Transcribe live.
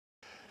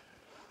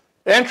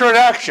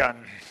Introduction.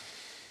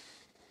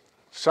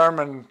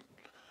 Sermon,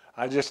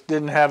 I just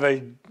didn't have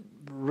a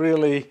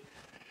really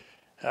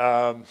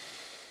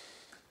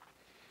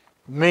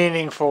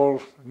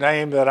meaningful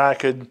name that I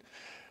could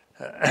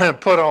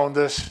put on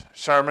this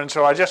sermon,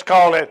 so I just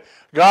called it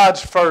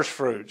God's First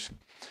Fruits.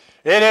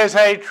 It is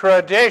a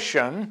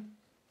tradition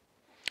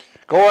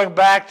going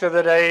back to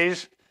the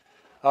days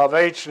of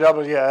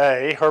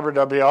HWA, Herbert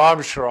W.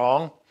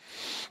 Armstrong,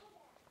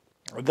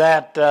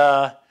 that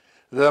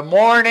the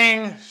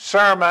morning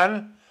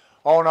sermon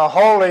on a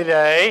holy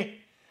day,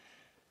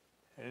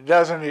 it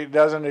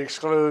doesn't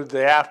exclude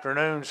the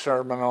afternoon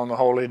sermon on the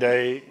holy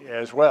day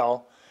as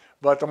well,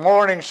 but the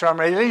morning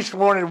sermon, at least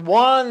wanted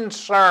one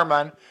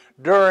sermon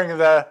during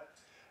the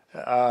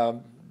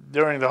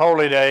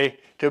holy day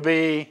to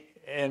be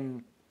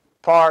in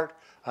part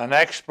an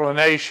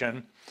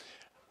explanation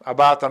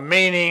about the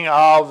meaning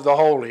of the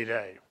holy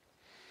day.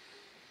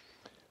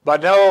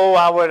 But no,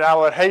 I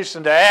would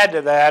hasten to add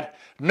to that,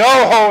 no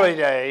holy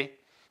day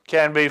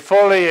can be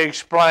fully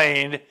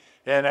explained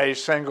in a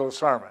single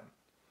sermon.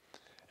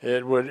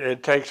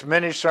 It takes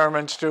many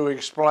sermons to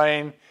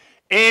explain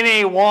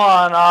any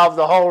one of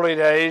the holy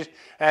days,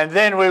 and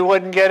then we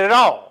wouldn't get it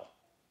all.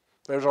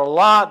 There's a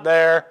lot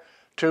there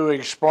to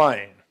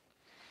explain.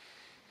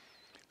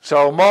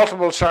 So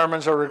multiple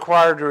sermons are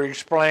required to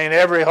explain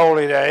every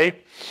holy day.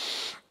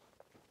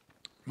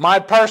 My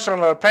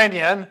personal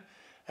opinion,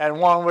 and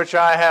one which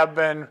I have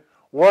been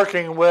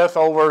working with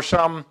over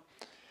some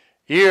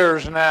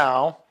years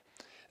now,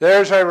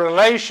 there's a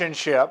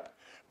relationship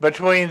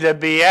between the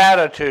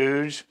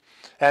Beatitudes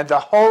and the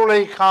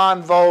holy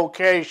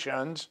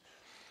convocations.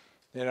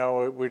 You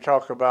know, we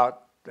talk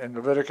about in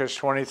Leviticus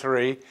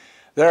 23,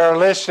 there are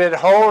listed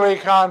holy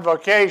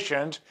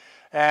convocations,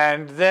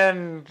 and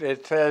then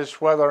it says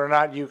whether or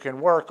not you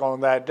can work on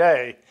that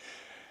day.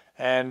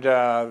 And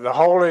the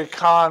holy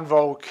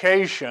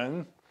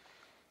convocation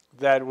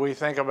that we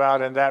think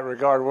about in that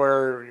regard,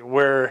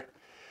 where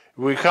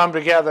we come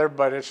together,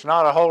 but it's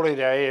not a holy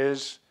day,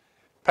 is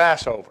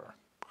Passover,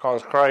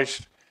 because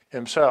Christ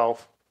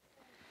himself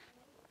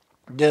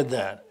did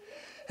that.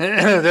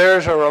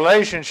 There's a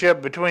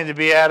relationship between the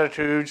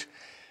Beatitudes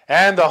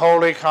and the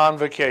holy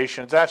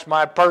convocations. That's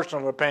my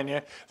personal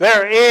opinion.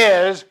 There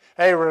is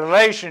a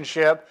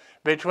relationship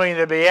between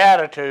the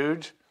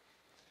Beatitudes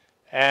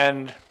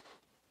and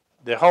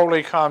the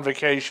holy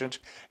convocations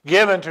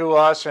given to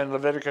us in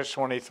Leviticus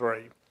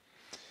 23.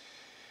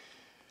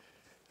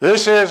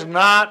 This is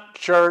not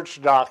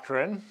church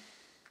doctrine.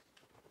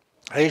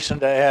 Hasten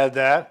to add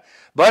that.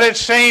 But it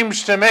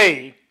seems to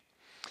me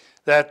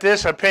that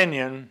this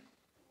opinion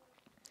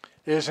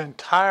is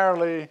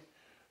entirely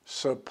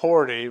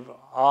supportive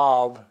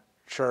of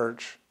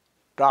church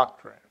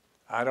doctrine.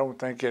 I don't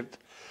think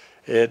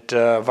it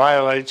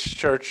violates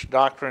church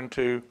doctrine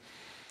to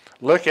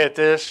look at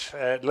this,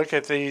 look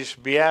at these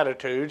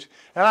Beatitudes.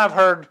 And I've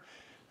heard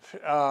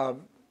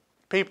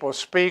people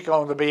speak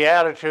on the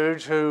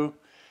Beatitudes who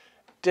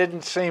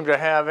didn't seem to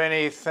have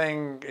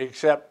anything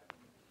except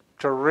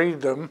to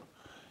read them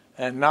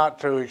and not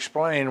to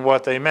explain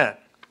what they meant.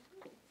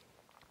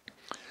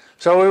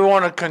 So we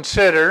want to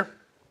consider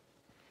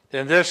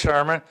in this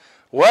sermon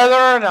whether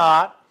or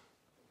not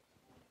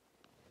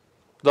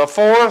the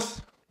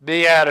fourth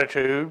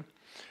Beatitude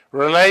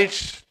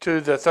relates to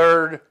the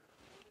third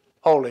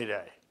holy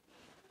day.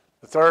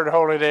 The third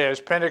holy day is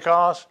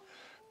Pentecost,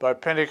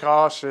 but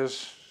Pentecost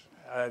is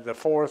the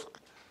fourth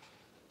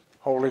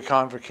holy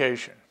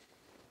convocation,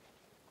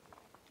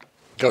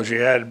 because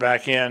you add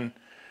back in,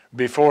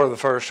 before the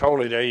first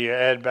holy day, you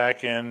add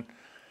back in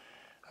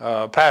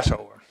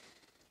Passover.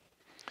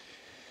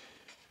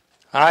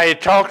 I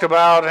talked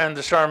about in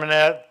the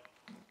sermonette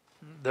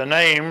the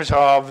names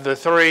of the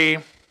three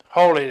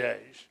holy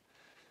days.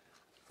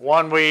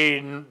 One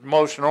we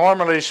most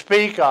normally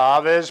speak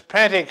of is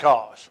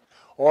Pentecost,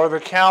 or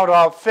the count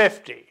of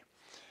 50.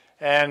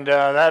 And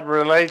that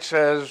relates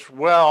as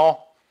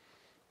well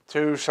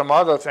to some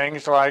other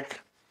things like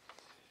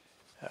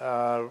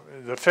the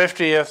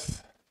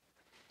 50th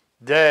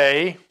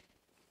day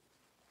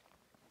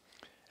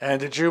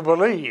and the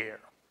Jubilee year.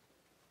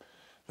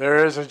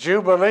 There is a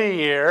Jubilee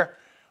year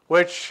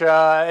which,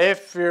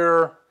 if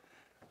you're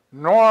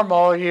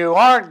normal, you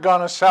aren't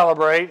going to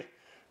celebrate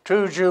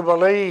 2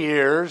 Jubilee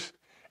years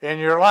in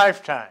your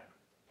lifetime,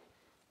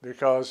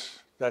 because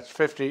that's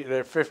 50.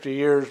 They're 50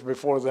 years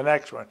before the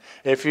next one.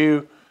 If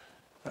you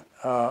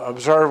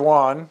observe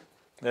one,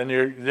 then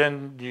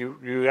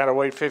you got to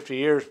wait 50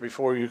 years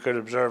before you could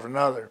observe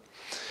another.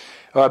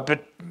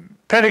 But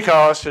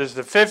Pentecost is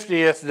the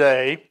 50th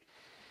day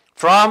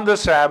from the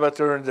Sabbath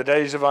during the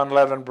days of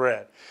unleavened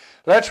bread.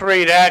 Let's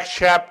read Acts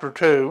chapter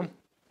 2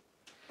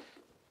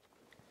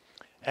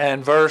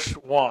 and verse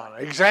 1.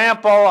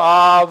 Example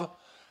of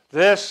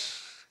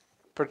this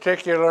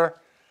particular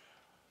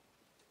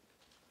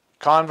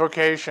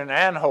convocation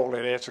and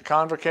holy day, it's a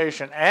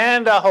convocation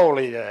and a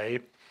holy day,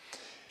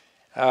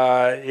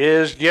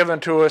 is given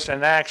to us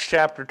in Acts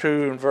chapter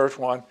 2 and verse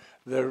 1.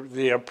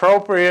 The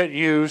appropriate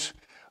use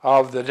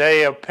of the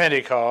day of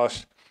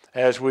Pentecost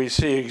as we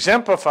see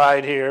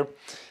exemplified here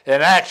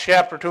in Acts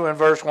chapter 2 and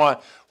verse 1.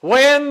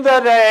 When the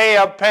day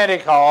of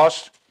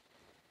Pentecost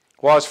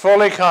was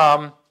fully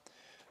come,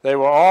 they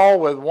were all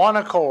with one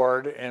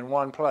accord in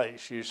one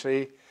place. You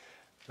see,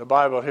 the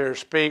Bible here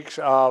speaks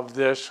of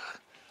this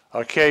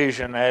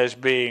occasion as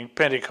being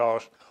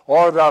Pentecost,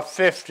 or the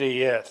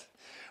 50th.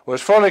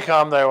 Was fully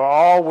come, they were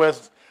all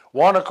with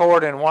one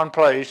accord in one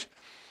place.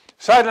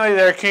 Suddenly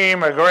there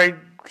came a great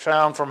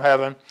sound from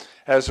heaven,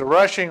 as the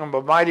rushing of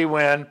a mighty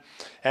wind,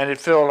 and it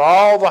filled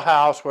all the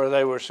house where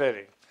they were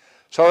sitting.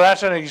 So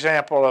that's an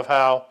example of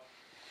how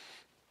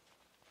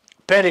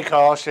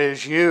Pentecost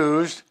is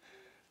used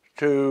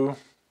to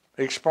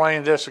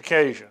explain this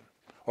occasion,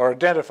 or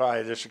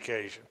identify this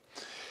occasion.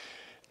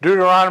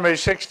 Deuteronomy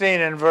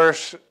 16 and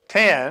verse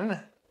 10,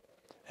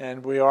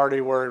 and we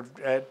already were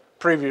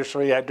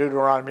previously at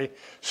Deuteronomy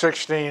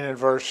 16 and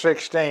verse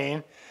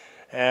 16,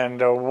 and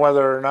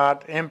whether or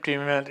not empty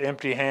meant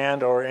empty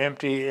hand or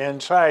empty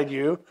inside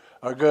you,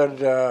 a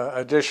good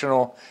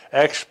additional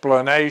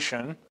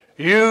explanation.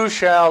 You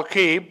shall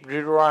keep,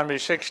 Deuteronomy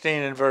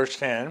 16 and verse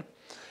 10,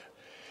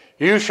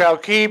 you shall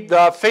keep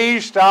the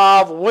Feast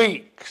of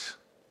Weeks.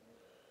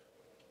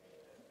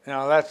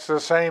 Now that's the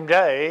same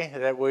day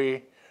that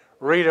we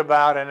read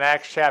about in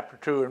Acts chapter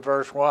 2 and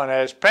verse 1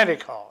 as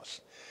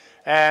Pentecost.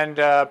 And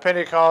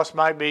Pentecost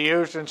might be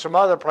used in some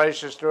other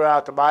places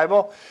throughout the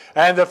Bible.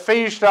 And the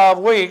Feast of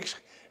Weeks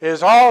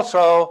is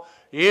also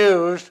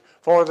used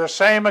for the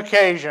same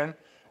occasion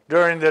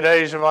during the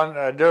days of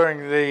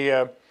during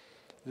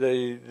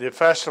the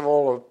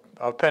festival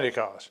of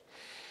Pentecost.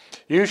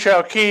 You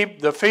shall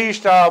keep the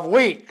Feast of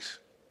Weeks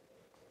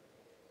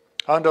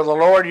unto the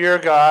Lord your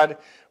God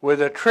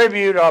with a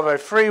tribute of a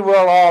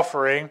freewill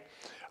offering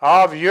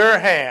of your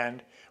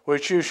hand,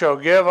 which you shall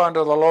give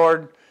unto the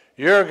Lord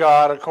your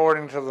God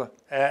according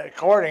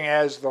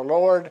as the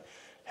Lord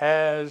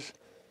has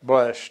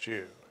blessed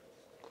you.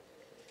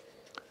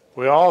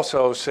 We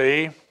also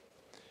see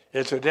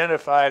it's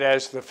identified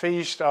as the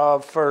Feast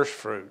of First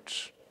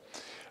Fruits.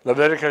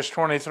 Leviticus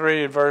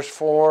 23 and verse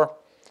 4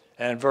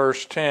 and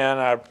verse 10,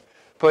 I've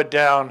put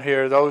down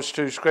here those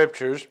two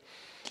scriptures.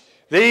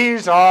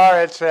 These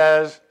are, it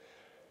says,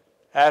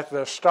 at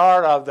the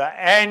start of the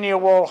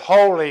annual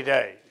holy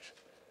days,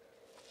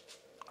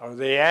 of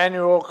the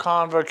annual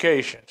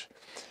convocations.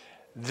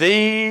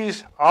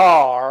 These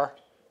are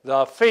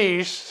the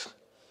feasts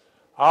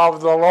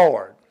of the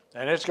Lord.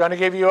 And it's going to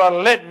give you a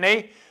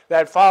litany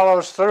that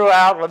follows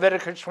throughout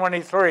Leviticus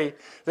 23.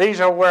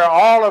 These are where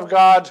all of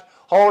God's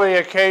holy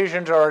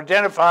occasions are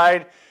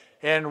identified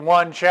in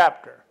one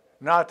chapter.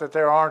 Not that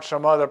there aren't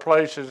some other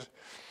places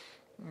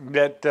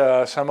that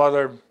some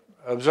other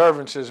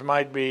observances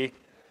might be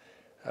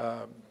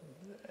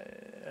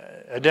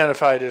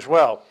identified as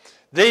well.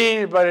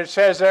 But it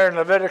says there in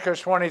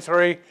Leviticus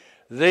 23,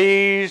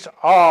 these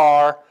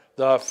are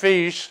the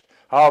feasts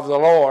of the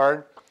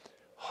Lord,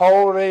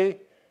 holy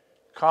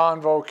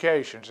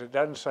convocations. It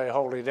doesn't say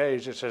holy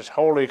days, it says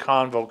holy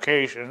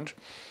convocations,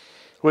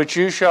 which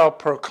you shall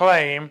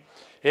proclaim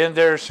in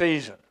their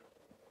season.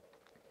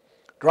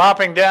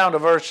 Dropping down to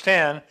verse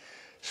 10,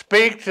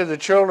 speak to the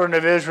children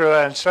of Israel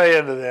and say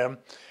unto them,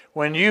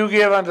 when you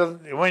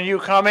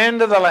come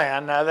into the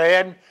land, now they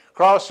hadn't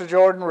crossed the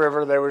Jordan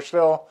River, they were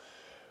still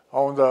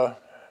on the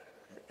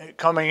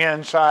coming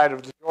inside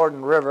of the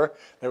Jordan River.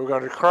 They were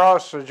going to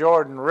cross the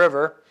Jordan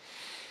River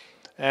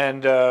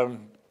and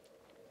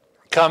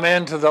come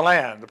into the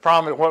land.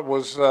 What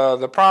was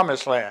the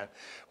promised land?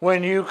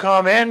 When you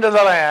come into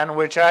the land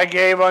which I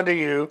gave unto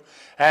you,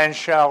 and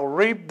shall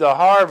reap the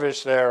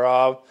harvest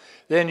thereof,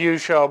 then you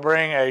shall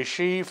bring a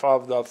sheaf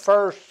of the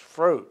first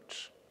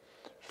fruits.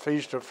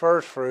 Feast of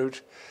First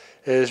Fruits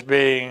is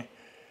being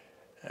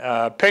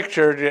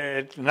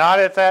pictured not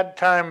at that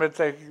time that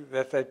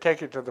they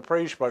take it to the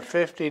priest, but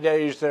 50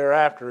 days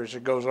thereafter, as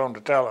it goes on to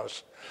tell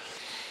us.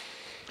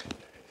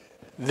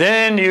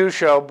 Then you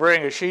shall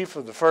bring a sheaf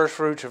of the first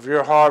fruits of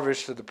your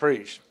harvest to the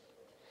priest.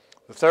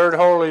 The third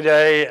holy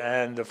day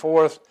and the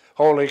fourth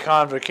holy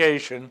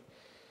convocation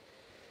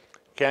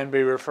can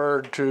be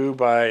referred to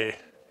by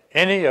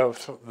any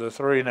of the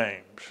three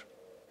names.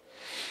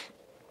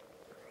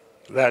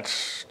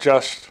 That's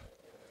just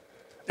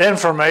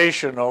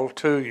informational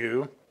to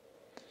you.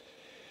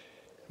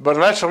 But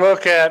let's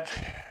look at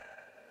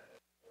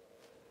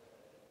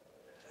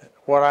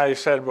what I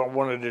said what I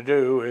wanted to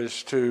do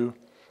is to,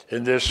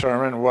 in this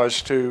sermon,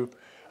 was to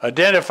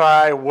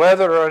identify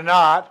whether or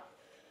not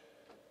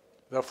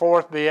the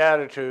fourth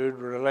beatitude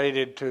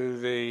related to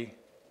the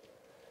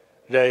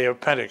day of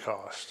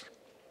Pentecost.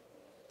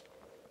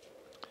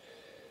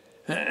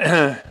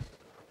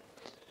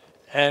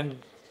 And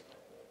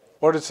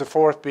what does the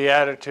fourth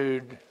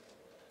beatitude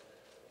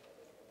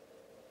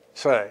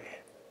say?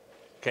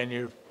 Can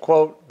you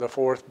quote the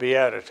fourth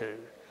beatitude?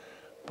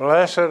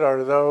 Blessed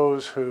are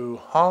those who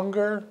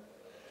hunger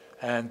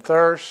and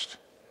thirst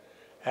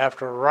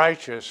after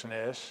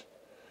righteousness,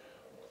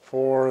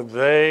 for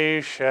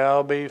they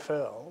shall be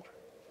filled.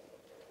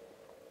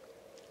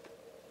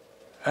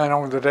 And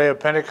on the day of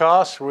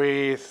Pentecost,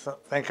 we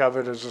think of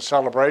it as a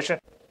celebration.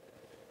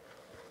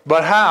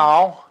 But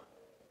how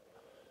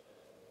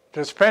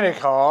does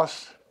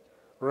Pentecost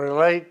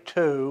relate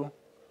to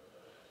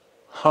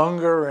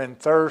hunger and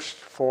thirst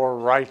for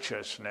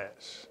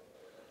righteousness?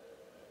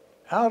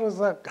 How is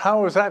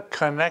that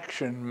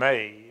connection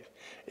made?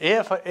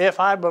 If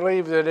I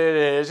believe that it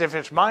is, if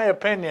it's my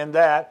opinion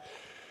that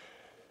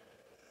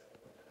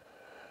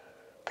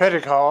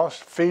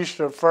Pentecost, Feast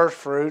of First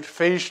Fruits,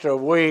 Feast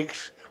of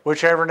Weeks,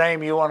 whichever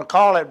name you want to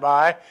call it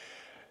by,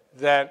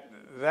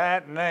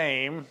 that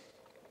name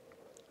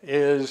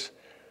is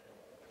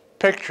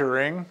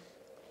picturing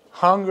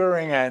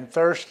hungering and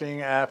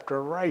thirsting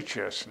after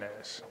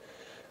righteousness.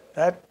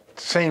 That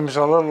seems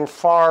a little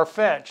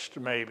far-fetched,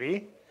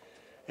 maybe,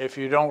 if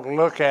you don't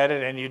look at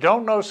it and you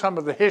don't know some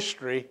of the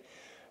history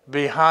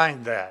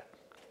behind that.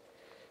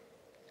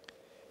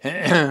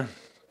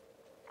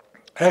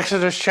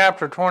 Exodus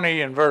chapter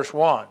 20 and verse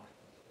 1.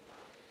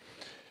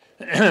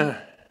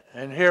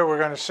 And here we're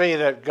going to see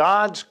that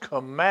God's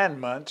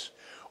commandments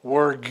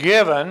were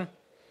given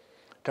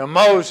to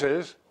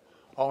Moses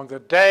on the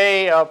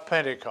day of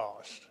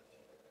Pentecost.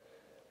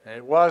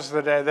 It was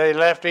the day they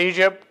left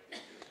Egypt.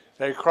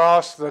 They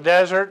crossed the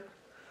desert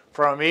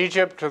from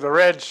Egypt to the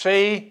Red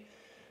Sea,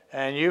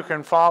 and you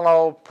can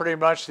follow pretty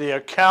much the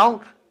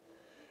account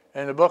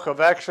in the book of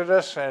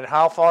Exodus and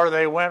how far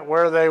they went,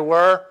 where they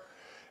were.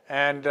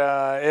 And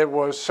it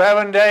was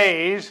 7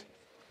 days,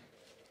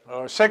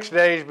 or 6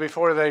 days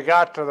before they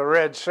got to the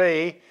Red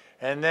Sea,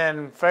 and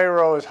then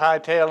Pharaoh is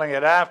hightailing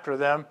it after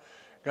them,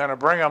 going to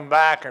bring them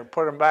back and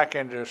put them back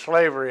into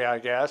slavery, I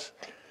guess.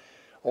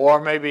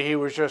 Or maybe he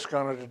was just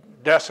going to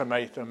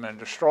decimate them and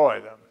destroy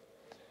them.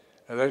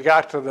 And they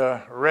got to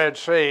the Red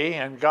Sea,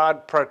 and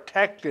God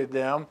protected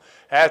them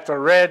at the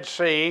Red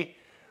Sea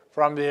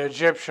from the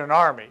Egyptian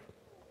army.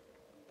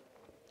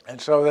 And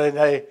so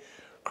they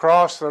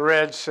crossed the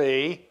Red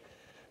Sea,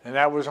 and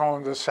that was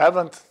on the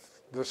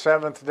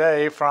seventh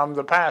day from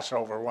the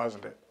Passover,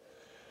 wasn't it?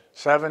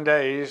 7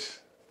 days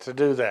to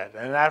do that.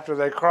 And after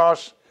they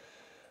crossed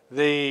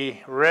the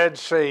Red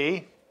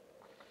Sea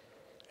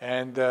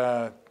and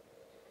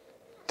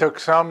took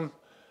some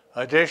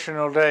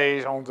additional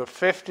days, on the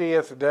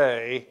 50th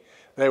day,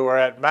 they were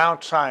at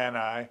Mount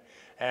Sinai.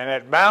 And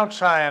at Mount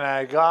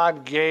Sinai,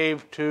 God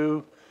gave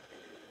to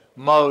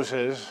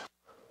Moses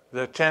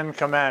the 10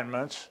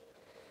 Commandments,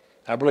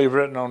 I believe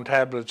written on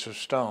tablets of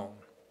stone.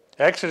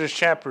 Exodus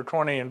chapter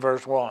 20 and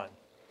verse 1.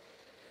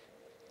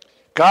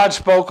 God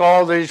spoke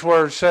all these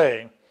words,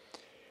 saying,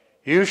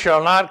 "You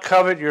shall not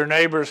covet your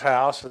neighbor's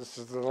house." This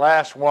is the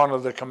last one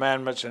of the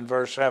commandments in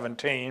verse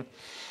 17.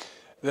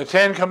 The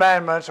 10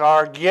 Commandments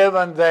are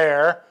given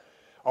there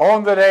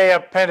on the day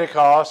of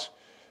Pentecost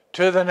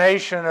to the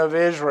nation of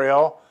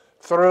Israel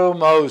through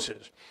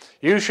Moses.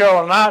 You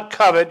shall not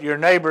covet your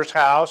neighbor's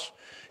house.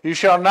 You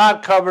shall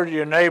not covet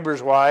your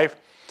neighbor's wife,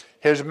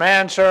 his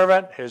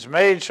manservant, his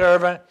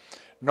maidservant,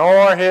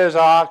 nor his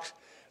ox,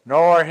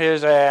 nor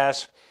his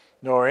ass,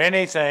 nor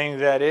anything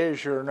that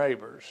is your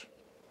neighbor's.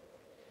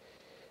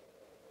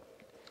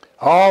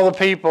 All the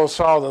people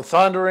saw the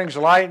thunderings,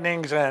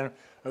 lightnings, and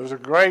it was a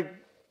great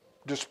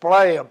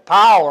display of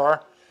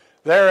power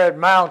there at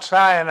Mount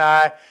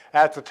Sinai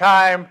at the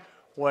time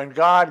when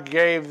God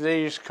gave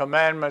these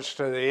commandments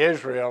to the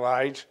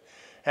Israelites,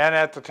 and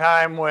at the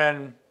time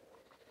when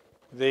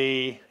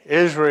the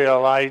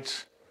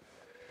Israelites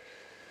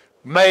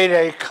made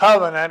a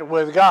covenant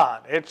with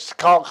God. It's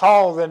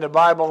called in the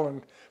Bible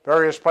in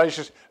various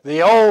places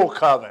the Old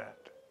Covenant.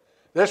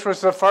 This was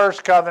the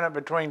first covenant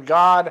between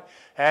God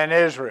and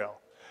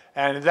Israel.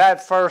 And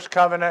that first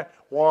covenant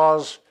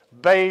was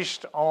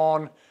based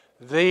on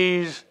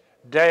these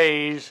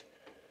days,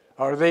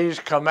 or these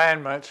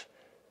commandments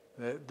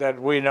that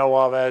we know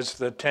of as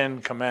the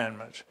 10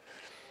 Commandments.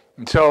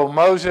 And so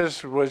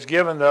Moses was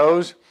given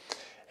those,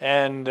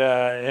 and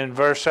in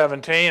verse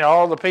 17,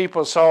 all the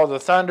people saw the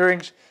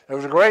thunderings. It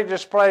was a great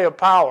display of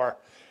power,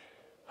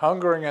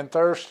 hungering and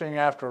thirsting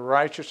after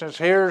righteousness.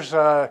 Here's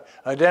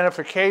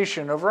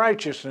identification of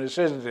righteousness,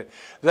 isn't it?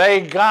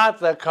 They got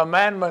the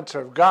commandments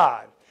of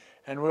God.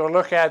 And we'll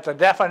look at the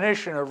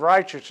definition of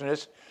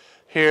righteousness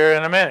here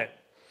in a minute.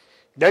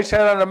 They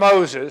said unto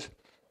Moses,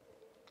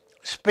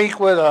 "Speak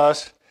with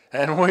us,"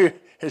 and we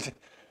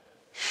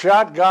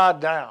shut God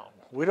down.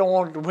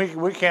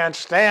 We can't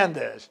stand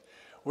this.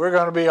 We're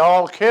going to be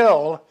all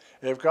killed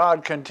if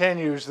God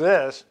continues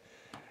this.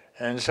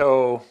 And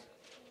so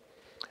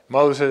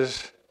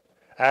Moses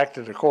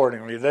acted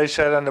accordingly. They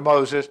said unto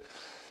Moses,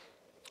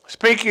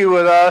 "Speak you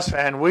with us,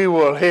 and we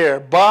will hear.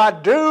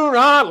 But do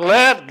not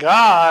let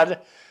God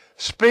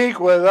speak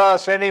with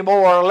us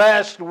anymore,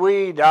 lest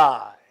we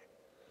die."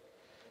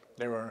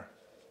 They were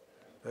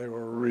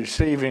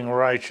receiving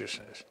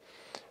righteousness.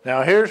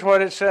 Now here's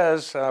what it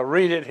says. I'll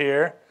read it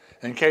here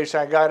in case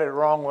I got it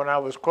wrong when I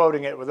was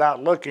quoting it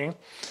without looking.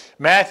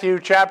 Matthew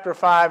chapter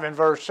 5 and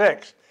verse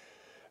 6.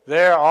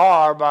 There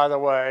are, by the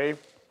way,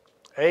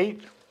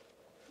 8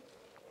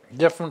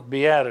 different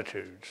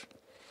beatitudes.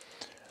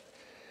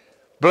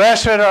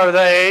 "Blessed are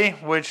they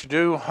which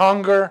do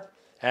hunger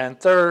and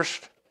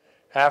thirst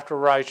after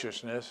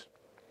righteousness,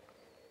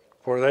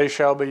 for they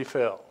shall be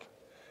filled.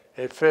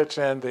 It fits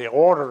in the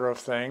order of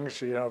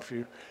things. You know, if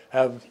you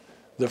have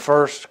the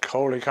first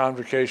Holy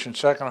Convocation,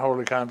 second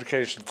Holy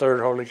Convocation,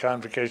 third Holy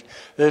Convocation,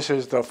 this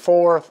is the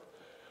fourth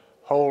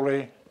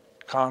Holy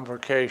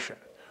Convocation,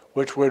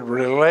 which would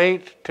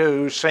relate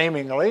to,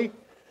 seemingly,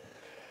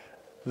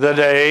 the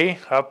day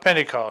of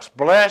Pentecost.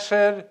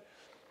 Blessed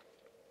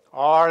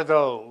are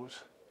those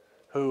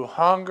who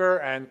hunger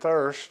and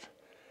thirst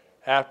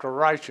after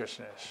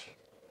righteousness,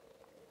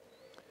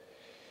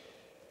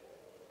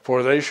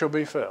 for they shall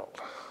be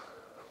filled.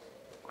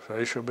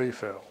 They shall be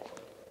filled.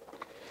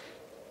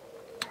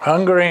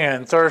 Hungering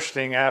and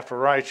thirsting after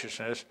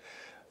righteousness,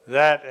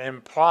 that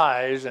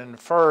implies,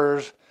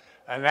 infers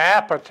an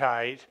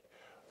appetite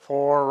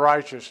for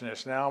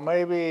righteousness. Now,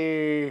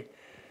 maybe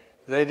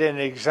they didn't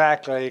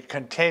exactly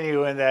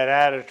continue in that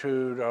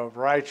attitude of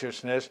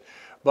righteousness,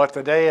 but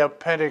the day of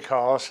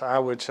Pentecost, I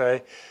would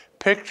say,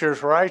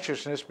 pictures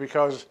righteousness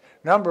because,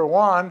 number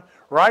one,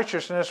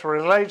 righteousness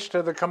relates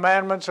to the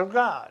commandments of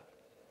God.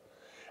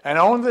 And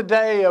on the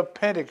day of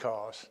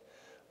Pentecost,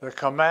 the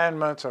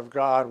commandments of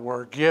God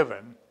were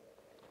given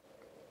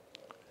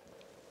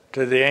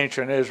to the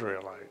ancient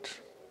Israelites.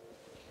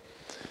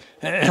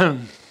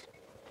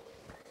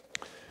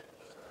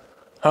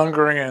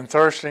 Hungering and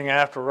thirsting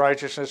after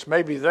righteousness,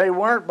 maybe they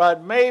weren't,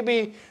 but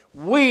maybe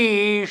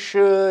we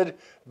should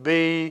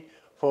be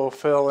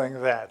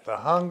fulfilling that. The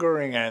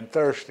hungering and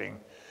thirsting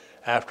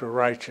after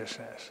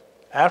righteousness,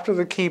 after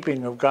the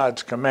keeping of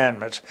God's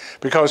commandments.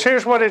 Because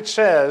here's what it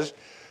says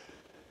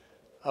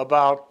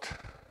about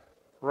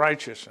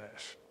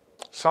righteousness.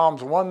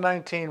 Psalms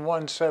 119,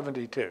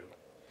 172.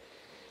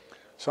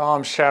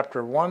 Psalms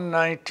chapter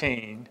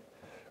 119,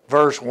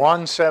 verse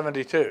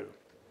 172.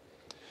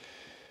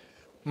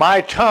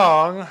 My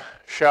tongue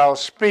shall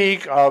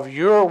speak of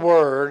your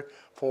word,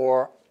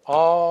 for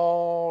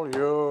all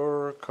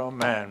your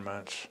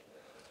commandments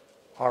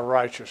are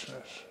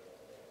righteousness.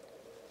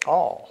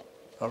 All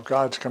of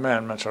God's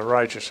commandments are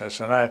righteousness.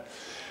 And I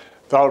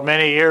thought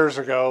many years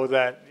ago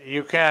that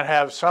you can't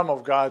have some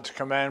of God's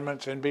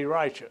commandments and be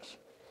righteous.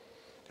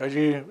 Because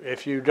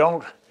if you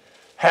don't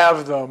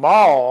have them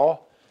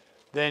all,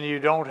 then you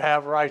don't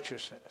have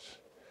righteousness.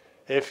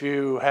 If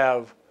you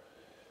have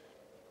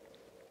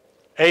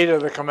 8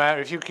 of the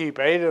commandments, if you keep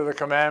 8 of the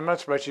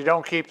commandments, but you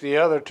don't keep the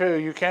other 2,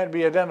 you can't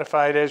be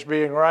identified as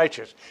being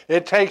righteous.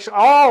 It takes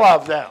all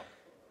of them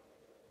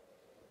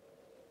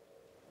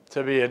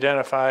to be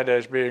identified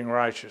as being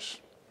righteous.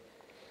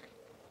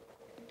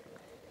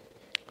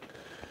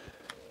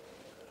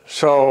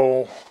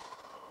 So,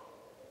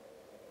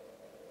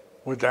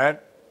 would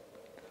that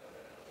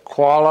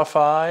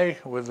qualify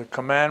with the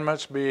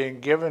commandments being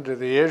given to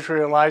the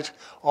Israelites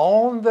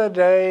on the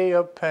day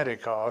of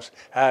Pentecost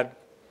at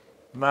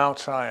Mount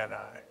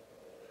Sinai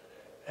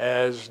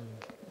as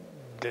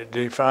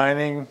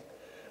defining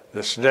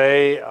this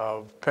day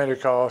of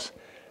Pentecost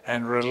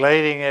and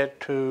relating it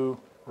to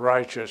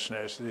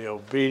righteousness, the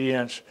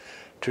obedience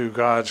to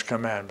God's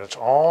commandments?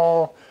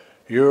 All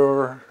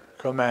your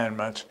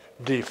commandments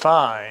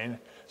define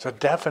the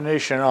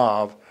definition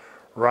of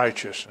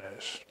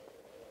righteousness.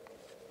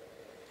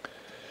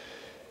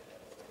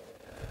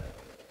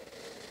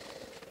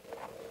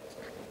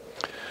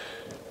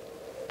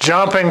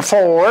 Jumping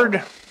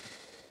forward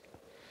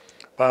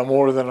by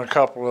more than a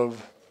couple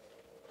of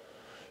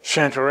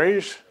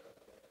centuries,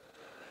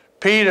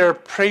 Peter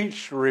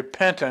preached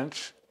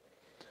repentance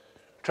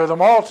to the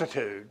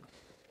multitude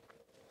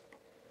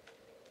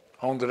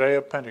on the day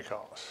of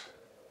Pentecost.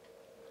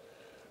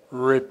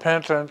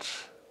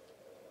 Repentance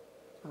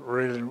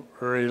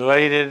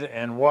related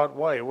in what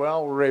way?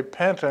 Well,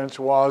 repentance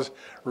was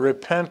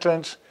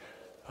repentance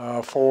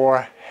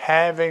for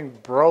having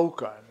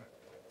broken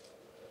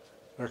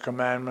the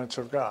commandments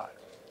of God.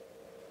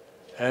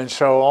 And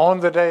so on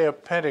the day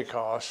of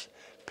Pentecost,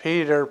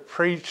 Peter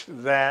preached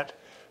that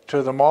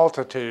to the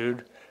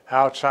multitude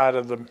outside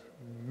of the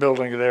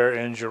building there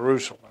in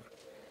Jerusalem.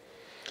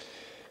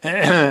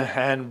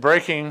 And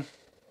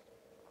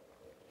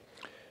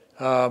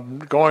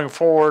going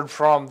forward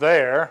from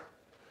there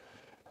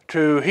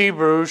to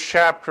Hebrews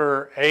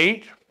chapter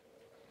 8,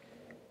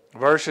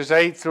 verses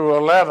 8 through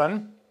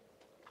 11,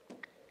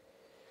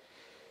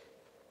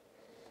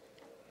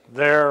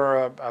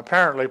 there,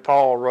 apparently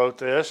Paul wrote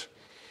this.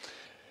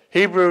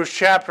 Hebrews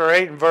chapter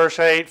 8 and verse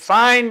 8,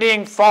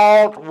 finding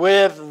fault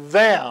with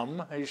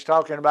them, he's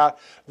talking about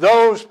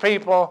those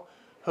people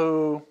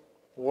who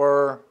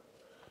were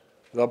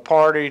the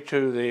party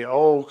to the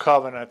old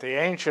covenant, the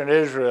ancient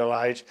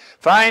Israelites,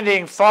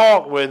 finding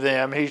fault with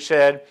them, he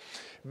said,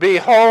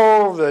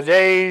 behold, the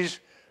days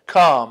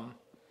come,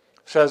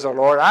 says the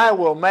Lord, I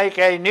will make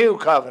a new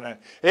covenant.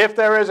 If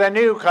there is a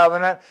new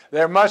covenant,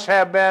 there must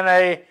have been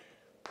a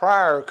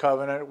prior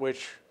covenant,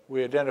 which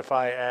we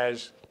identify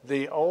as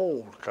the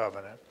old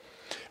covenant.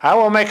 I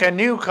will make a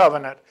new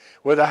covenant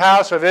with the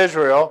house of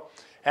Israel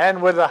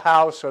and with the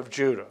house of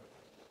Judah.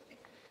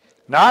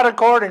 Not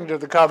according to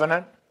the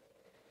covenant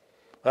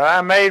that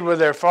I made with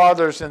their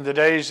fathers in the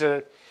days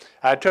that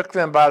I took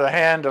them by the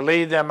hand to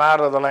lead them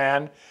out of the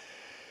land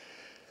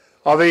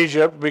of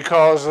Egypt,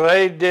 because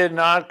they did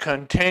not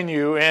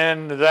continue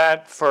in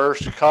that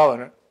first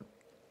covenant.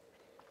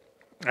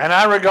 And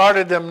I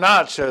regarded them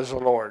not, says the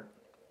Lord.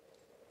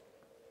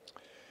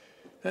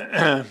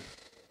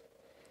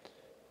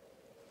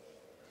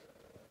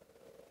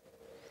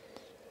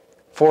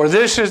 For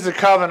this is the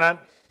covenant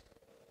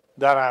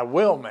that I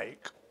will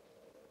make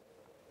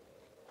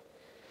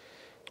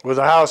with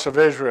the house of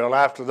Israel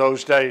after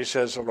those days,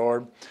 says the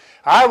Lord.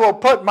 I will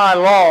put my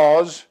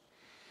laws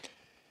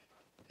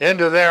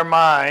into their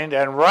mind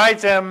and write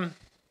them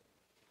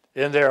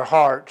in their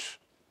hearts.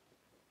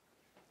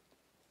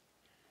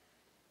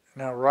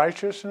 Now,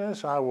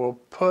 righteousness, I will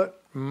put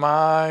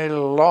my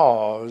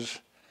laws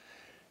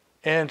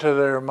into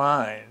their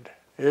mind.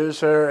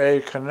 Is there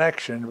a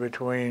connection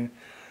between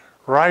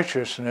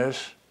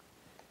righteousness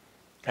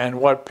and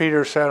what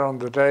Peter said on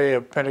the day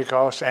of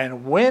Pentecost,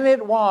 and when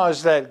it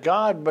was that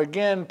God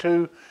began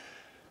to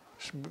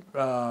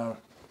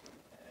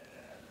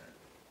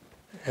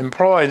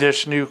employ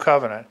this new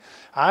covenant?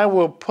 I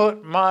will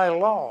put my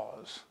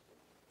laws.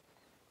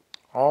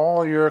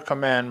 All your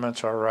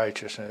commandments are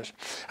righteousness.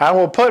 I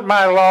will put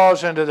my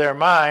laws into their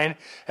mind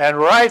and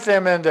write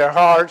them in their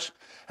hearts,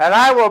 and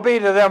I will be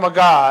to them a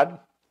God,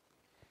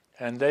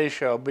 and they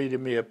shall be to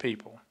me a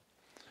people.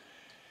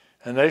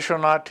 And they shall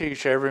not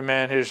teach every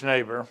man his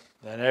neighbor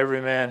and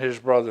every man his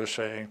brother,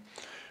 saying,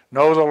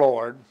 Know the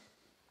Lord,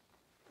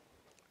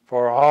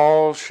 for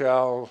all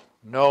shall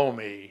know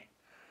me,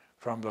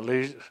 from the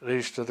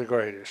least to the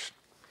greatest.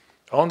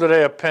 On the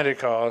day of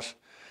Pentecost,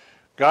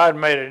 God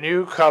made a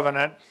new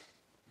covenant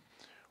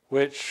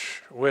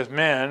with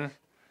men,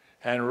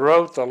 and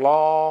wrote the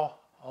law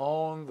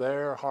on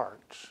their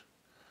hearts.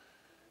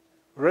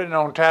 Written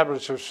on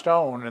tablets of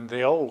stone in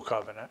the old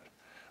covenant.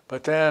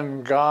 But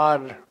then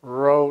God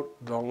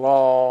wrote the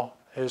law,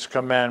 his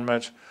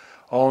commandments,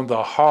 on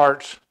the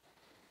hearts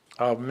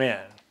of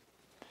men.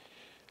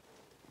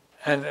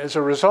 And as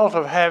a result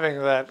of having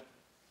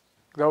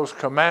those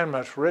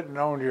commandments written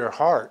on your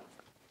heart,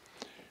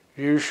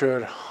 you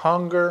should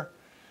hunger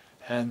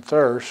and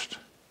thirst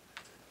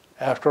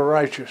after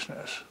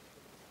righteousness.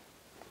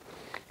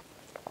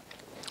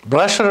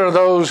 Blessed are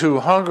those who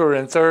hunger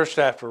and thirst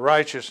after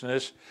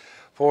righteousness,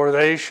 for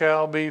they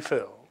shall be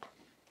filled.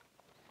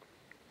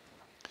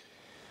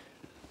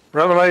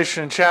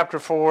 Revelation chapter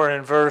 4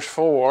 and verse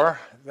 4,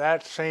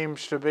 that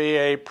seems to be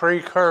a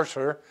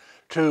precursor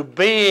to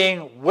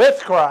being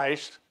with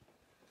Christ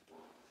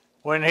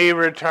when he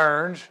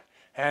returns,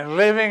 and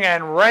living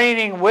and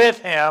reigning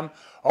with him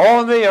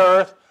on the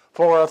earth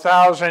for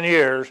 1,000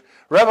 years.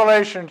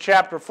 Revelation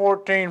chapter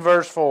 14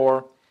 verse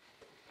 4,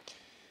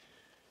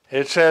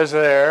 it says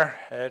there,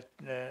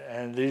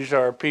 and these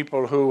are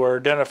people who are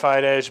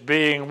identified as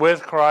being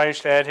with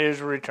Christ at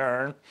his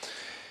return.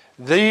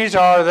 These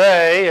are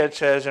they, it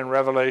says in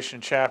Revelation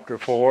chapter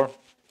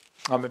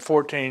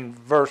 14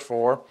 verse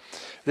 4,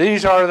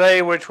 these are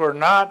they which were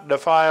not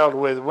defiled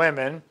with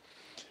women,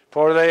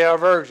 for they are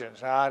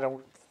virgins. Now, I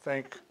don't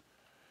think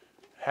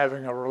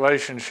having a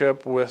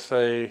relationship with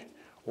a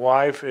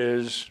wife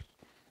is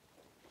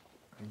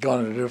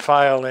going to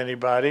defile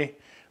anybody,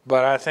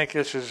 but I think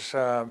this is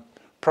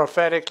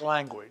prophetic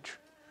language.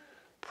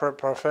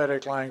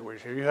 Prophetic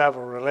language. If you have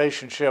a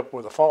relationship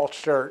with a false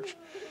church,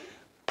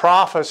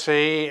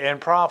 in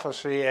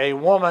prophecy, a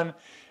woman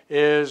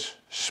is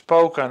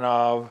spoken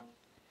of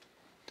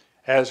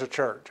as a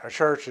church. A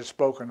church is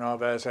spoken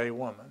of as a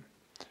woman.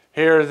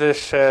 Here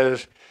this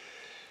says,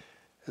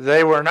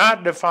 they were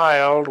not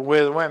defiled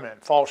with women.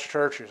 False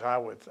churches, I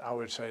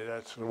would say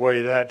that's the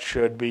way that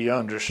should be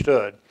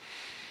understood.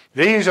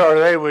 These are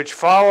they which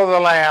follow the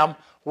Lamb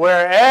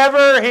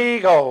wherever he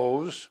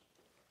goes.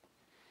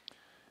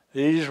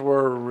 These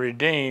were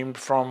redeemed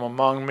from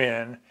among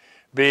men,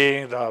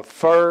 being the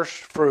first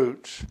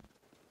fruits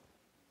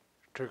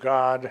to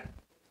God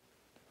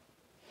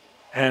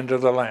and to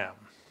the Lamb.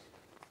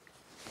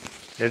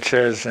 It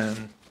says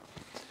in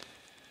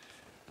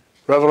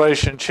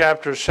Revelation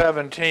chapter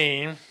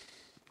 17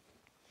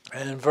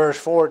 and verse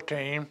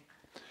 14,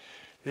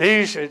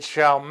 these it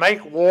shall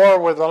make war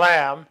with the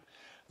Lamb.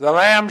 The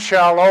Lamb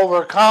shall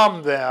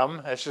overcome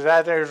them. This is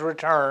at his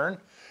return.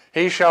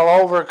 He shall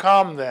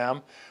overcome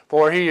them,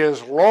 for he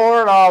is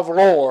Lord of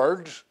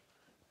lords.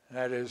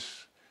 That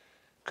is,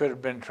 could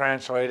have been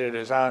translated,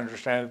 as I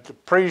understand it, the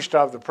priest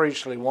of the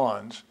priestly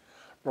ones.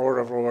 Lord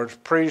of lords,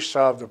 priest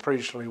of the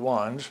priestly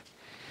ones.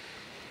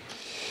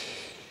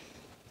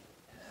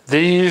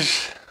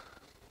 These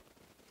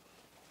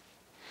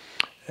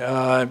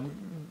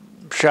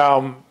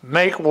shall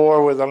make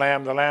war with the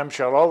Lamb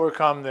shall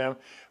overcome them,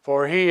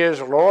 for he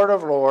is Lord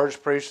of lords,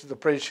 priest of the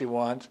priestly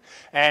ones,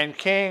 and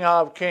King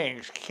of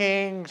kings,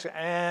 kings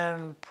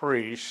and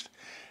priests,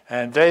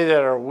 and they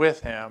that are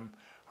with him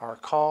are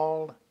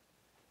called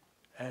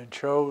and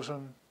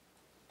chosen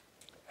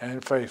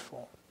and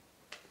faithful.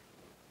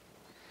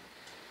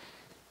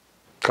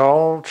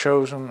 Called,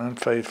 chosen, and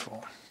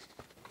faithful.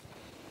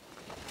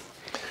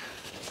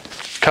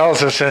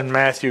 Tells us in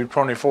Matthew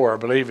 24, I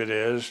believe it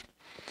is,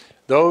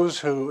 those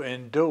who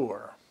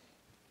endure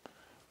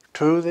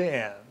to the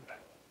end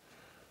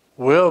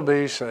will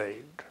be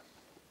saved.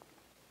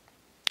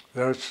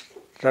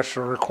 That's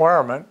a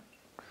requirement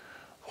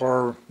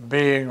for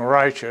being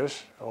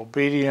righteous,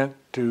 obedient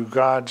to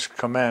God's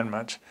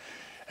commandments.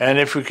 And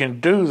if we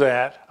can do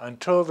that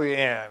until the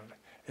end,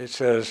 it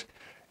says,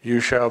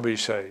 you shall be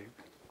saved.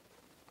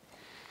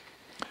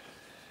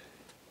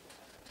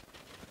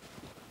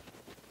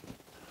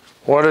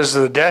 What is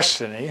the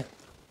destiny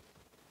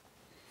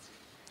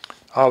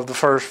of the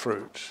first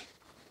fruits?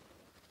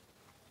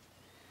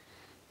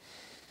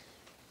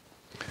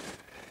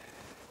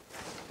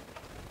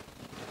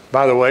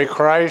 By the way,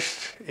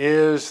 Christ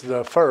is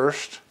the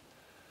first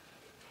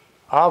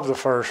of the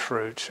first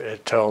fruits,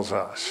 it tells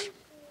us.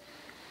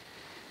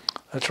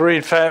 Let's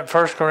read 1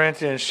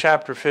 Corinthians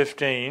chapter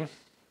 15,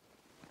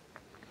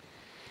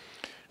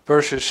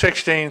 verses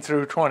 16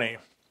 through 20.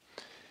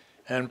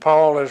 And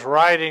Paul is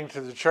writing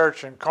to the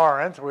church in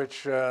Corinth,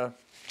 which was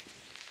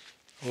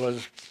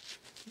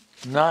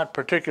not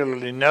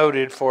particularly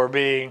noted for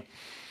being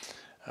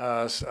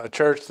a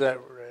church that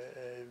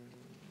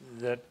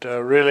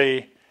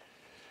really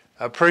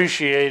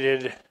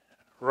appreciated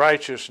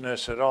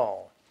righteousness at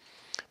all.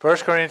 1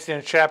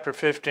 Corinthians chapter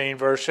 15,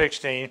 verse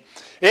 16,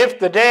 if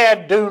the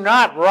dead do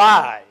not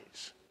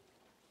rise,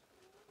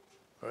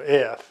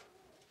 throw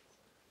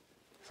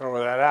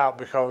that out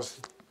because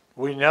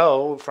we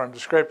know from the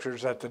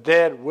scriptures that the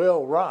dead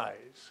will rise.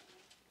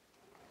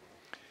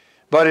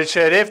 But it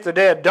said if the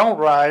dead don't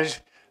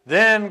rise,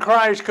 then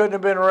Christ couldn't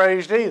have been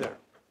raised either.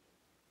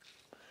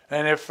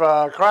 And if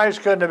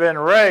Christ couldn't have been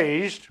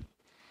raised,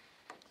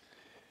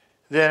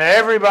 then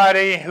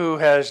everybody who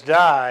has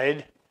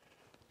died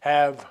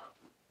have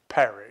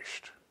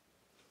perished.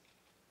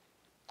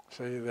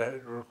 See,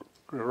 the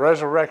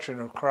resurrection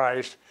of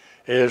Christ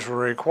is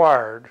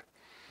required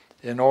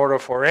in order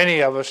for any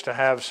of us to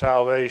have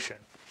salvation.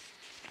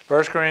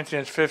 1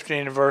 Corinthians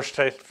 15, verse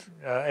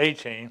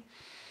 18,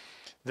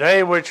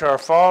 they which are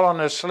fallen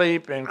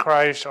asleep in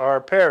Christ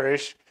are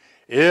perished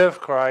if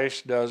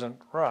Christ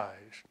doesn't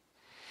rise.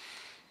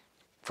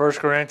 1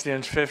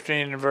 Corinthians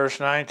 15, verse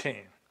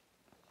 19,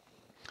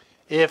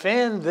 if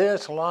in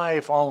this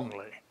life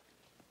only,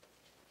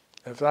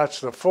 if that's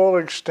the full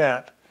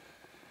extent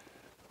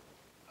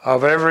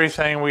of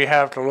everything we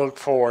have to look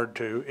forward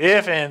to,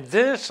 if in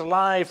this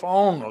life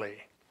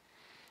only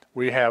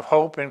we have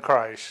hope in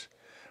Christ,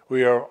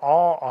 we are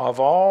of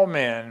all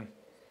men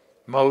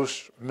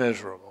most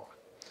miserable.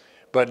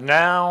 But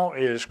now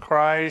is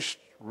Christ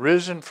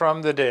risen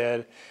from the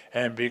dead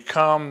and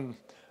become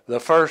the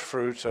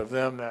firstfruits of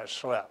them that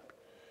slept.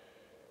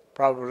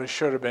 Probably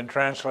should have been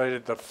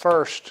translated the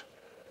first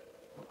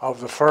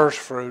of the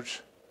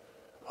firstfruits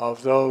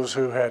of those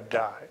who had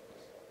died.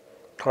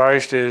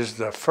 Christ is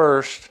the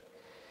first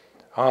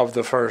of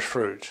the first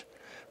fruits.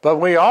 But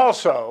we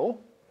also,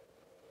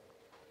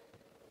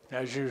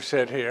 as you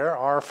said here,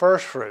 are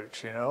first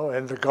fruits. You know,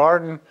 in the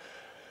garden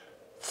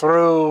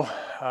through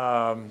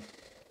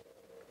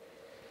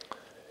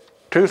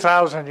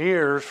 2,000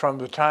 years from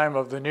the time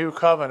of the new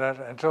covenant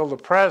until the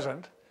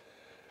present,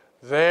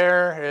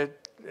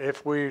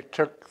 if we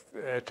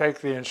take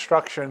the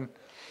instruction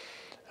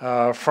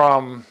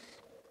from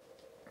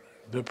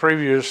the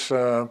previous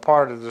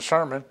part of the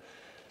sermon,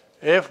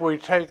 if we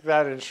take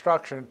that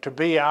instruction to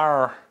be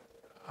our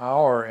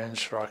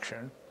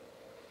instruction,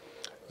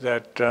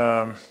 that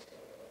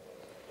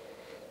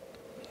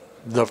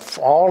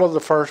all of the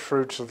first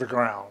fruits of the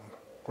ground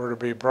were to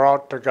be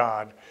brought to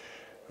God,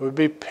 it would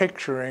be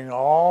picturing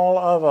all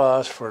of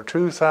us for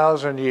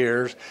 2,000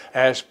 years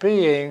as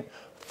being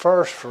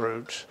first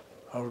fruits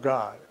of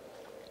God.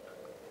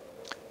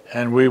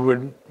 And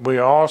we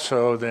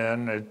also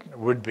then, it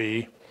would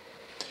be,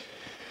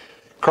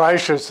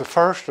 Christ is the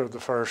first of the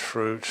first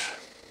fruits,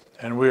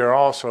 and we are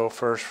also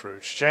first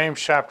fruits. James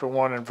chapter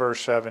 1 and verse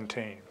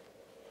 17.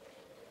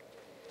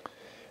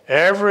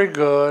 Every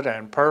good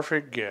and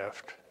perfect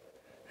gift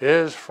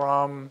is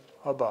from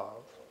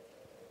above,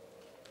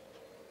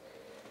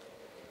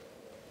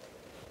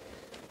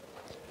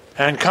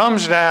 and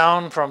comes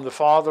down from the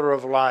Father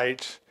of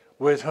lights,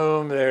 with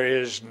whom there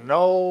is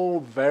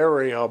no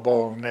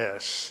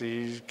variableness.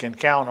 You can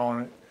count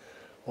on it,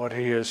 what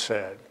he has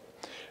said.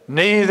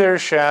 Neither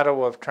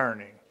shadow of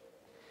turning.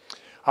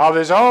 Of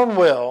his own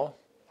will,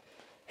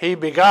 he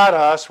begot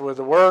us with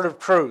the word of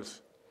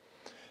truth,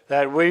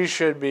 that we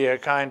should be a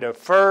kind of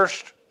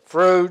first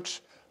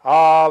fruits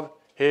of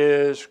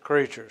his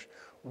creatures.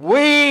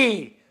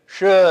 We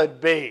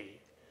should be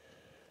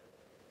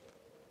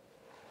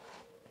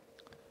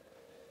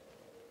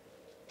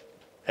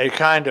a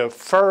kind of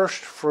first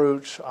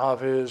fruits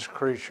of his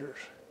creatures.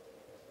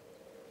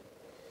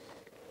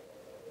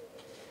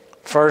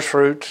 First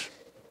fruits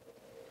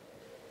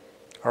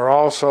are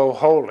also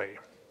holy.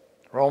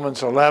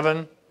 Romans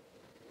 11,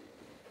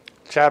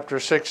 chapter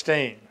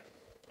 16.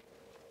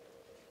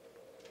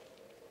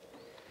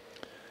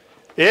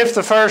 If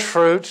the first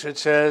fruits, it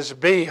says,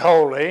 be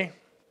holy,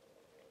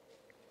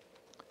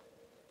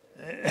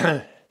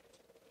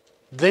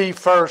 the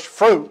first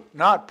fruit,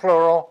 not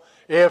plural,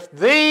 if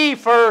the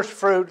first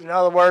fruit, in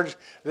other words,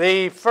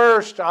 the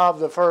first of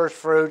the first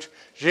fruits,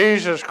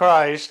 Jesus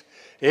Christ,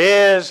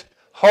 is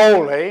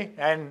holy,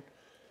 and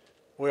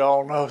we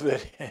all know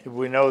that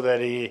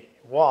he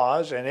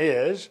was and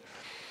is,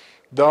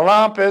 the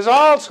lump is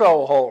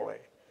also holy.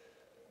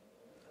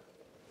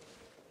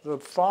 The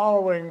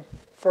following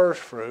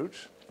first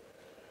fruits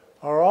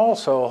are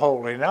also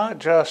holy, not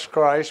just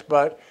Christ,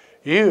 but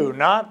you,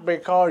 not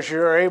because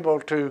you're able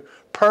to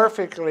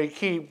perfectly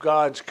keep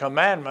God's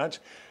commandments,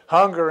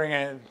 hungering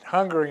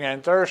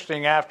and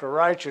thirsting after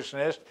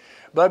righteousness,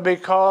 but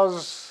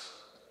because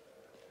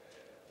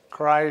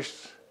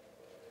Christ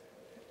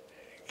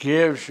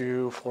gives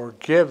you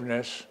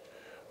forgiveness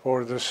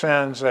for the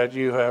sins that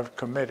you have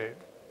committed.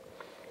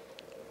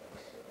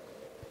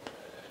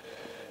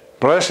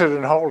 Blessed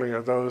and holy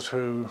are those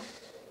who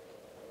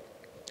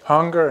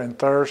hunger and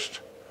thirst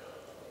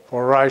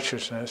for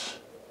righteousness,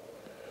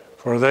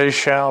 for they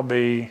shall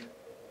be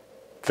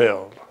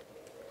filled.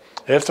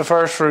 If the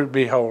first fruit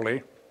be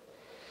holy,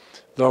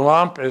 the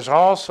lump is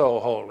also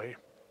holy,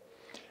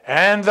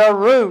 and the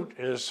root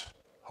is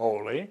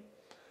holy,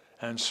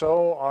 and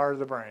so are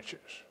the branches.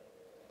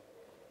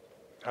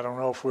 I don't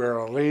know if we're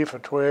a leaf, a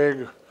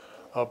twig,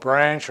 a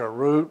branch, a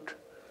root,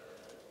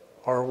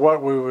 or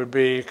what we would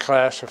be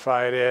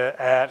classified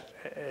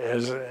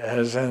as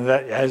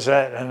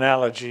that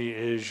analogy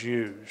is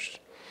used.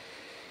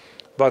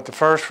 But the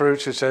first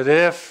fruits, it said,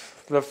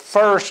 if the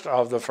first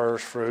of the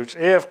first fruits,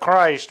 if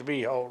Christ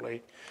be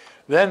holy,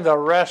 then the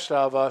rest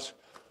of us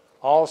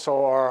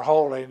also are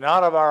holy,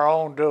 not of our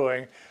own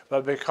doing,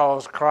 but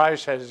because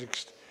Christ has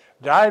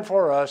died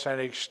for us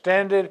and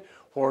extended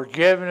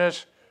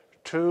forgiveness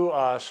to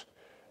us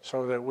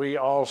so that we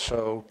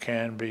also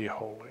can be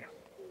holy.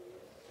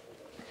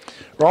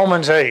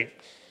 Romans 8.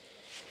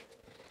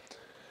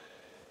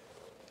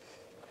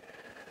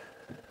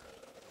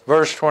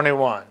 Verse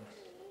 21.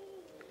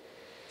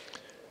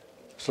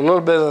 It's a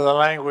little bit of the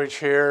language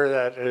here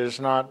that is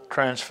not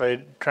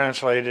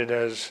translated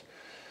as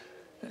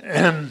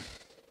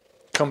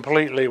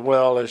completely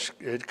well as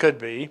it could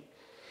be.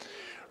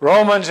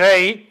 Romans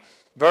 8,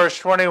 verse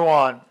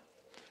 21,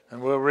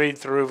 and we'll read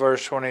through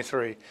verse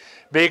 23.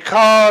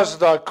 Because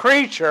the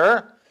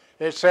creature,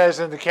 it says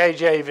in the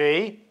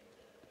KJV,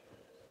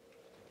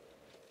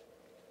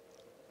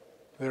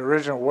 the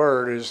original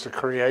word is the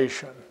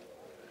creation.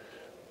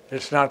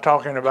 It's not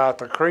talking about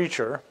the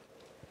creature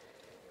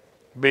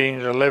being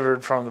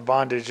delivered from the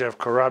bondage of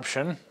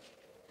corruption,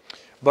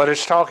 but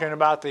it's talking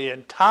about the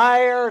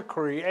entire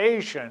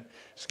creation.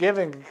 It's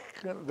giving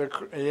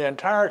the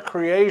entire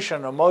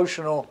creation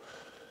emotional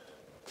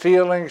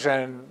feelings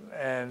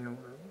and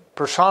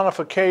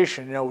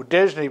personification. You know,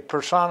 Disney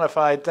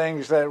personified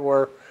things that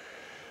were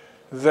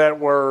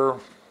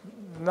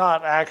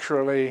not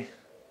actually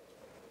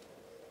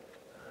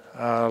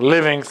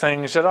living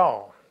things at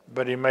all,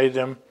 but he made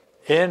them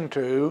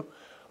into,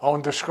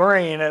 on the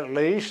screen at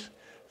least,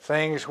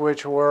 things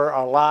which were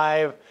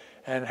alive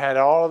and had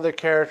all of the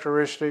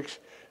characteristics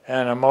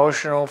and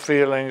emotional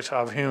feelings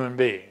of human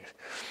beings.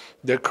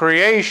 The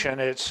creation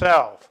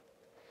itself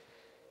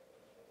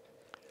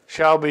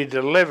shall be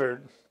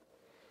delivered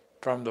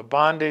from the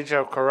bondage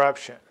of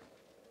corruption.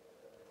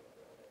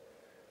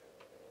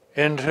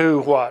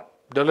 Into what?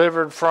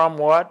 Delivered from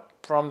what?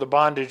 From the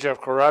bondage of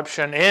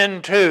corruption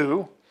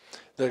into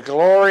the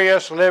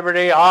glorious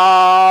liberty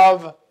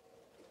of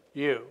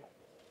you.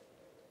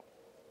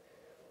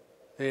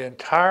 The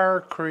entire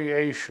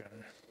creation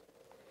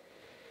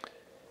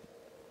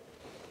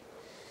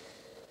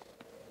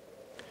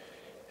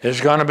is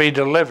going to be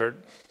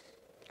delivered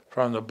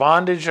from the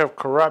bondage of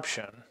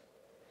corruption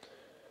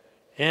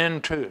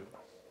into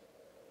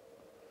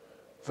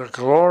the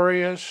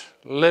glorious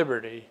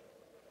liberty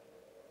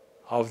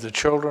of the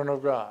children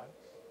of God.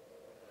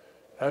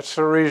 That's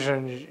the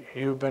reason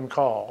you've been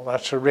called.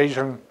 That's the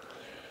reason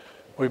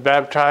we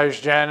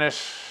baptized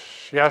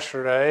Janice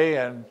yesterday,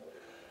 and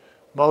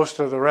most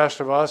of the rest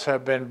of us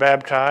have been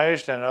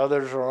baptized, and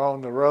others are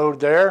on the road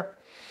there,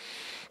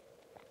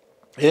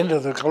 into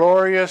the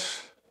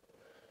glorious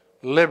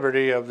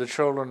liberty of the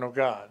children of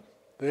God.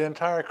 The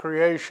entire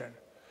creation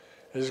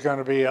is going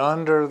to be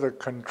under the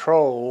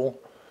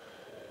control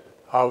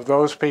of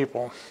those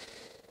people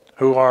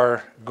who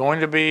are going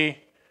to be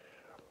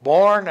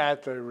born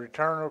at the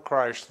return of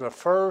Christ, the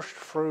first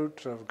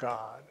fruits of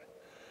God,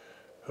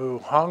 who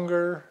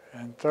hunger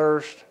and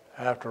thirst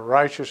after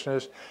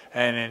righteousness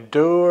and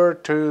endure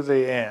to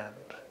the end.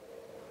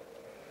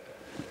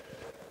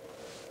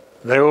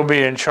 They will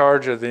be in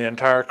charge of the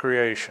entire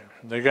creation.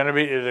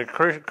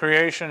 The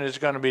creation is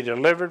going to be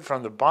delivered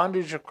from the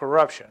bondage of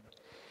corruption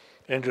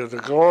into the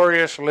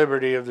glorious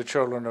liberty of the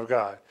children of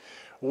God.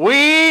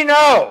 We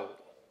know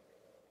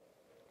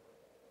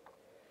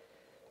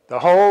the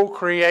whole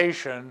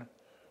creation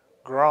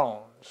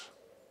groans.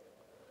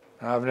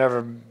 I've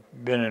never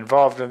been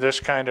involved in this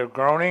kind of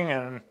groaning,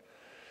 and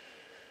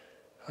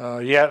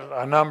yet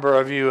a number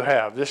of you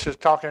have. This is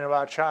talking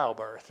about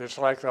childbirth. It's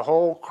like the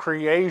whole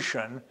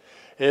creation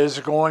is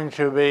going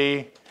to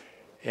be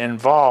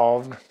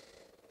involved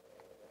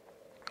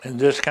in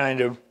this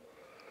kind of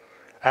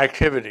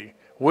activity.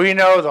 We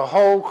know the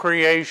whole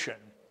creation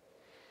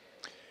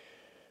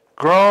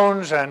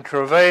groans and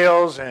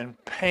travails in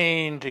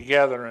pain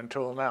together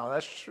until now.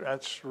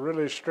 That's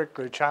really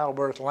strictly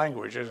childbirth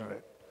language, isn't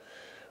it?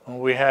 When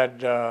we had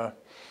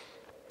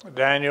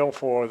Daniel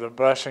for the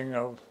blessing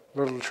of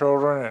little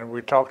children, and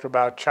we talked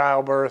about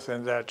childbirth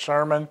in that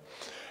sermon.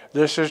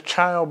 This is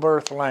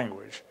childbirth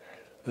language.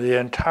 The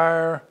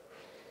entire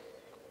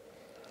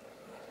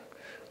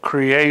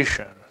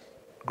creation,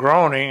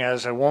 groaning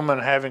as a woman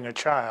having a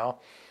child,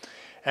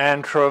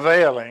 and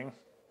travailing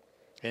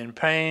in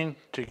pain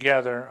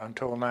together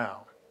until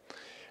now.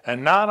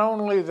 And not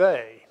only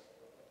they,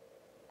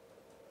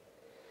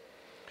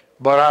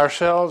 but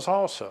ourselves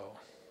also,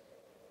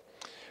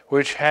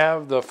 which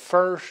have the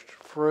first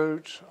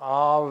fruits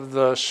of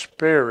the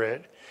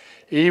Spirit,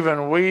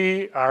 even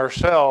we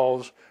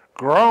ourselves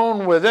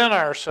groan within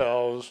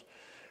ourselves,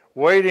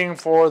 waiting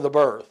for the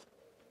birth.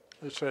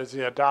 It says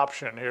the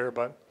adoption here,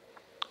 but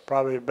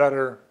probably a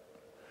better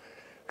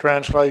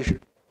translation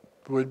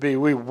would be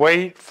we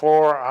wait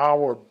for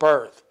our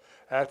birth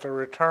at the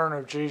return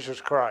of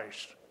Jesus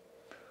Christ.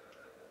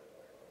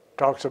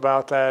 Talks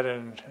about that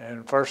in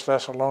 1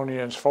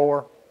 Thessalonians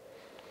 4,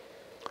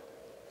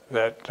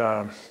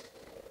 that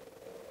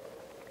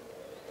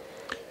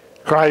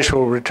Christ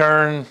will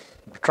return,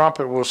 the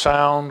trumpet will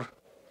sound,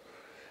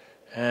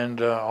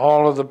 and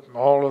all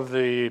of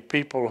the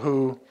people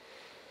who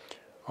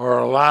are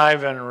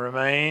alive and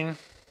remain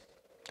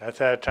at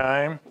that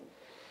time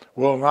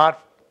will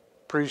not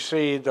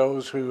precede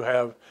those who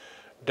have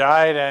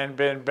died and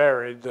been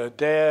buried. The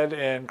dead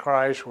in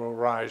Christ will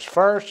rise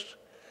first,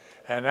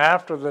 and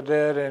after the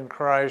dead in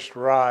Christ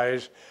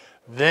rise,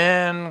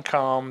 then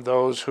come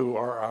those who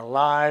are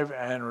alive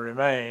and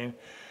remain,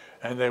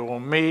 and they will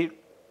meet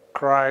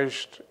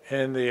Christ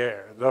in the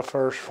air, the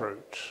first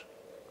fruits.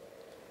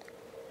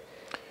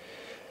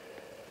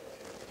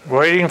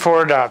 Waiting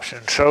for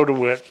adoption, so to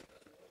wit,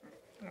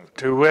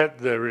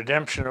 the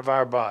redemption of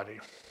our body.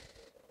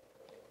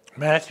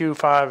 Matthew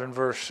 5 and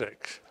verse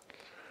 6.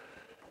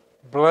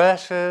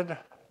 Blessed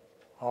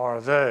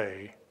are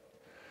they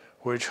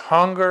which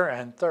hunger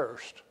and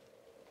thirst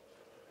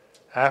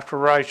after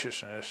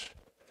righteousness,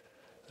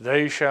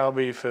 they shall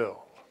be filled.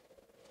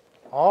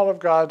 All of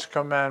God's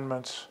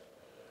commandments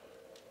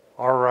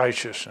are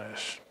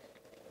righteousness.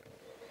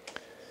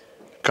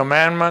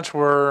 Commandments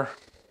were,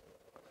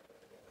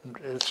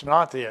 it's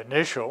not the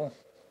initial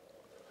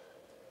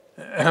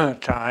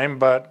time,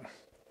 but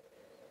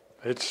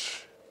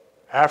it's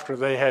after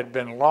they had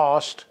been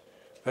lost,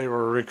 they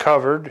were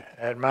recovered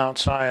at Mount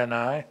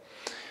Sinai.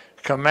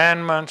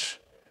 Commandments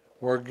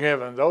were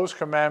given. Those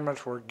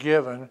commandments were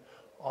given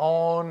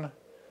on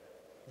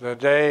the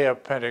day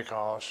of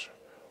Pentecost,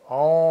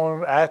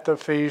 at the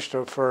Feast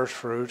of First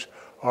Fruits,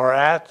 or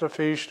at the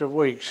Feast of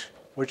Weeks,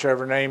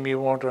 whichever name you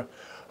want to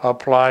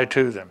apply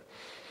to them.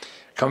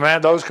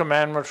 Those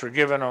commandments were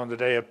given on the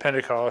day of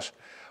Pentecost.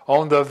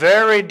 On the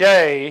very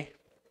day,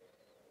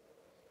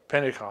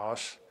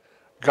 Pentecost,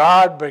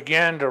 God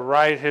began to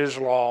write his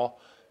law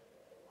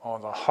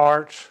on the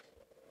hearts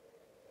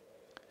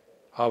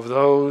of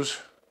those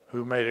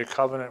who made a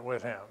covenant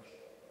with him.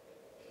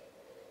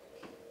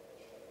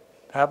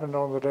 It happened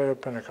on the day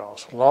of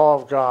Pentecost. The law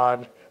of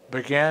God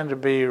began to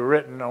be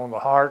written on the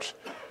hearts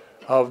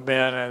of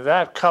men, and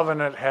that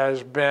covenant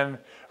has been,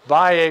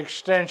 by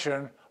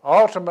extension,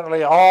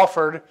 ultimately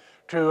offered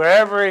to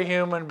every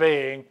human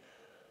being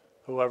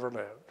who ever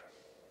lived.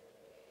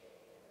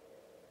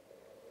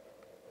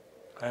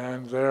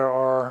 And there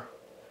are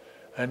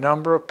a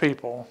number of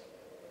people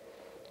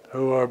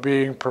who are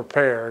being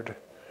prepared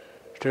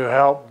to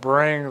help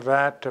bring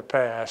that to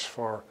pass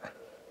for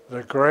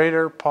the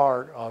greater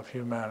part of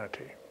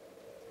humanity.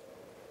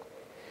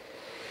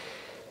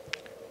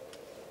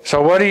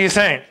 So what do you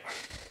think?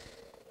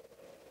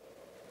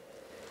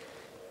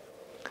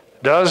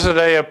 Does the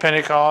day of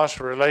Pentecost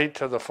relate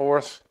to the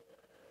fourth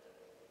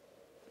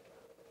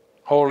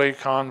Holy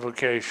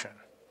Convocation?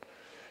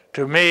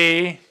 To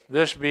me,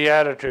 this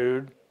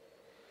beatitude,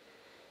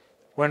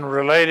 when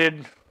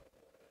related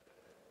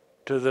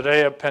to the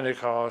day of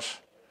Pentecost,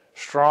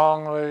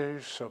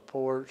 strongly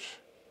supports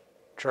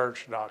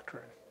church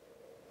doctrine.